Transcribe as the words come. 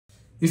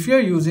If you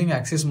are using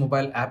Axis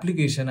Mobile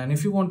application and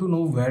if you want to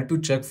know where to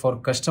check for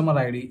customer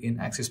ID in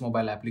Axis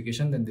Mobile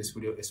application, then this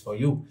video is for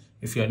you.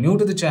 If you are new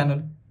to the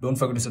channel, don't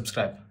forget to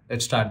subscribe.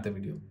 Let's start the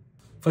video.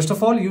 First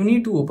of all, you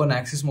need to open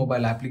Axis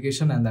Mobile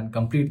application and then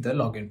complete the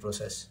login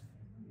process.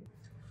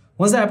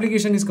 Once the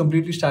application is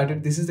completely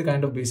started, this is the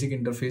kind of basic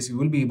interface you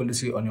will be able to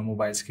see on your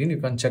mobile screen. You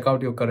can check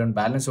out your current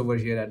balance over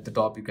here at the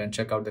top. You can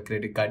check out the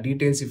credit card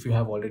details if you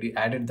have already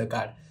added the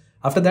card.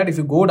 After that, if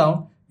you go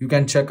down, you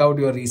can check out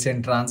your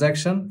recent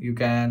transaction. You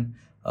can,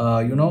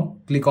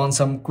 click on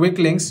some quick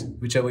links,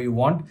 whichever you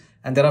want.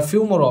 And there are a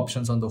few more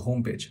options on the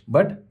home page.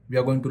 But we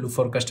are going to look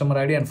for customer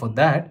ID. And for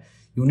that,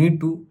 you need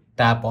to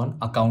tap on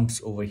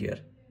accounts over here.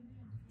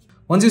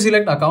 Once you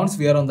select accounts,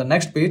 we are on the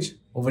next page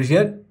over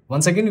here.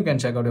 Once again, you can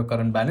check out your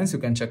current balance. You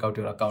can check out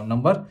your account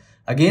number.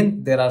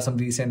 Again, there are some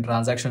recent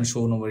transactions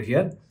shown over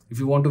here. If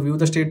you want to view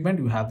the statement,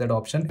 you have that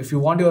option. If you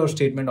want your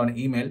statement on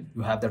email,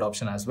 you have that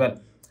option as well.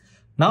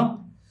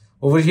 Now,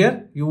 over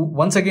here, you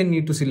once again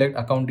need to select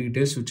account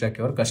details to check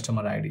your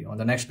customer ID. On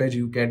the next page,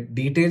 you get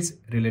details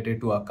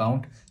related to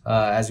account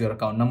as your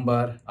account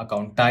number,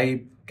 account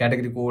type,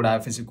 category code,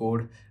 IFSC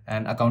code,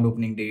 and account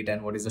opening date,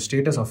 and what is the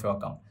status of your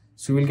account.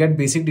 So you will get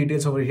basic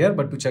details over here,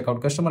 but to check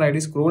out customer ID,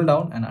 scroll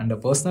down and under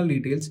personal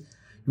details,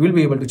 you will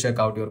be able to check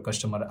out your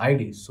customer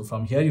ID. So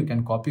from here, you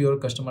can copy your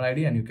customer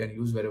ID and you can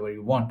use wherever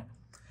you want.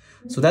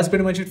 So that's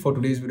pretty much it for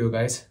today's video,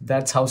 guys.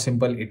 That's how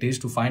simple it is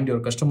to find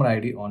your customer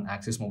ID on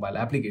Axis Mobile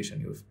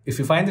application. If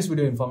you find this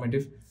video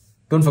informative,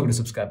 don't forget to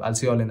subscribe. I'll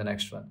see you all in the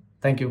next one.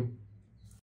 Thank you.